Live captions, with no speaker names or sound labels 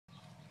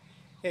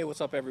Hey,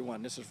 what's up,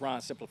 everyone? This is Ron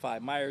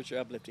Simplified Myers,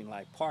 your uplifting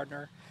life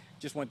partner.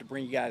 Just wanted to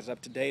bring you guys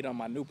up to date on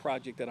my new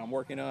project that I'm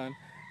working on,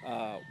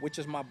 which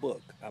is my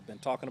book. I've been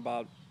talking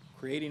about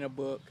creating a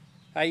book.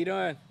 How you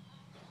doing?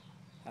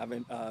 I've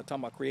been talking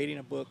about creating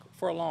a book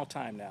for a long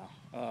time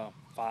now,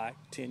 5,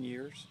 10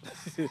 years,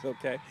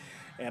 okay?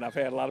 And I've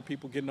had a lot of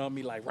people getting on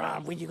me like,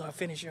 Ron, when you gonna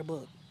finish your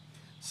book?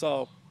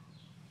 So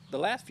the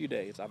last few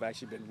days, I've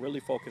actually been really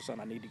focused on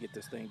I need to get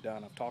this thing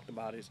done. I've talked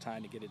about it. It's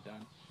time to get it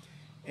done.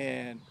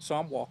 And so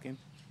I'm walking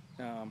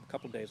a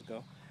couple of days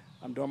ago.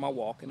 I'm doing my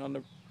walk, and on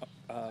the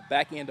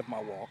back end of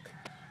my walk,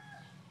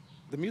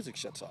 the music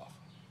shuts off.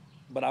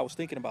 But I was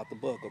thinking about the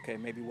book. Okay,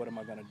 maybe what am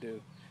I going to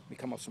do? Me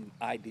come up with some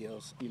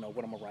ideas.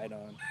 What I'm gonna write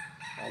on,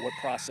 what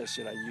process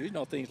should I use?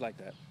 Things like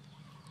that.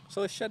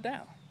 So it shut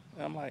down.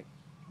 And I'm like,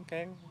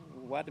 okay,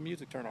 why'd the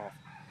music turn off?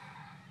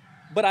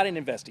 But I didn't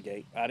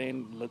investigate. I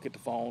didn't look at the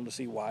phone to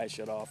see why it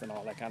shut off and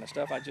all that kind of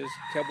stuff. I just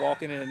kept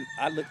walking, and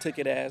took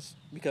it as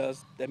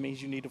because that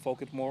means you need to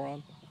focus more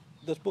on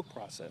this book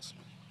process.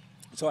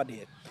 So I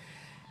did.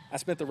 I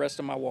spent the rest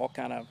of my walk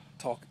kind of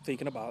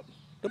thinking about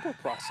the book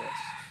process.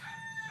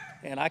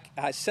 And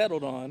I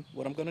settled on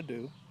what I'm going to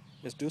do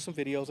is do some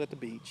videos at the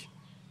beach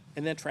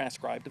and then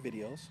transcribe the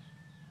videos.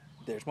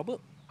 There's my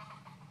book.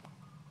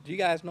 Do you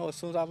guys know as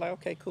soon as I was like,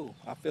 okay, cool.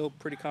 I feel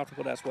pretty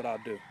comfortable. That's what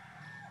I'll do.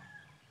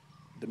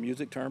 The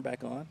music turned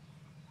back on.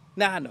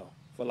 Now I know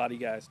for a lot of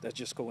you guys, that's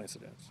just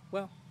coincidence.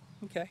 Well,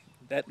 okay,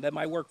 that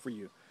might work for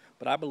you.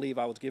 But I believe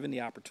I was given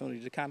the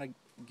opportunity to kind of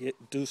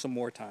do some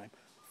more time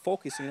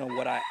focusing on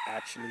what I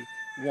actually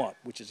want,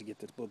 which is to get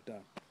this book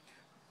done.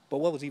 But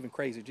what was even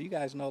crazy, do you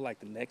guys know like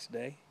the next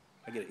day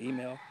I get an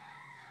email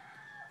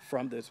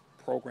from this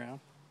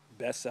program,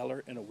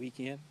 bestseller in a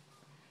weekend,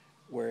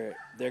 where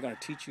they're going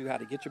to teach you how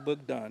to get your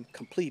book done,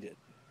 completed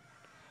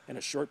in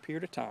a short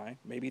period of time,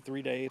 maybe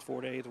 3 days,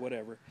 4 days,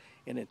 whatever,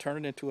 and then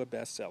turn it into a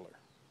bestseller.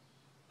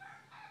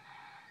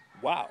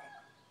 Wow.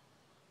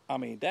 I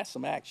mean, that's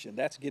some action.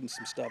 That's getting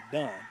some stuff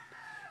done.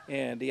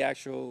 And the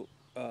actual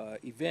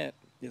event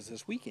is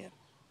this weekend.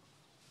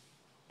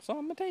 So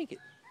I'm going to take it.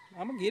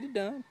 I'm going to get it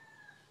done,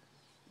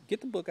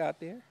 get the book out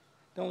there.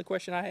 The only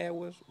question I had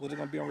was it going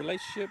to be on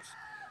relationships?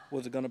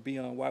 Was it going to be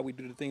on why we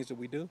do the things that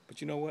we do?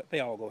 But you know what? They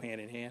all go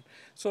hand in hand.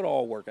 So it'll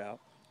all work out.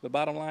 The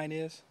bottom line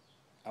is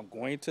I'm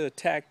going to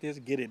attack this,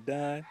 get it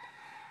done,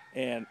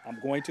 and I'm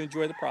going to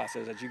enjoy the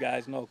process, as you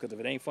guys know, because if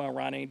it ain't fun,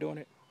 Ron ain't doing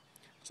it.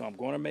 So I'm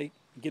going to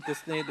get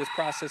this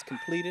process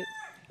completed,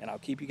 and I'll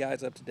keep you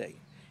guys up to date.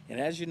 And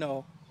as you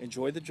know,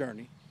 enjoy the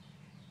journey.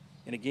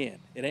 And again,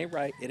 it ain't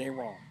right, it ain't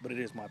wrong, but it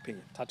is my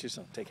opinion. Talk to you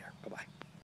soon. Take care. Bye-bye.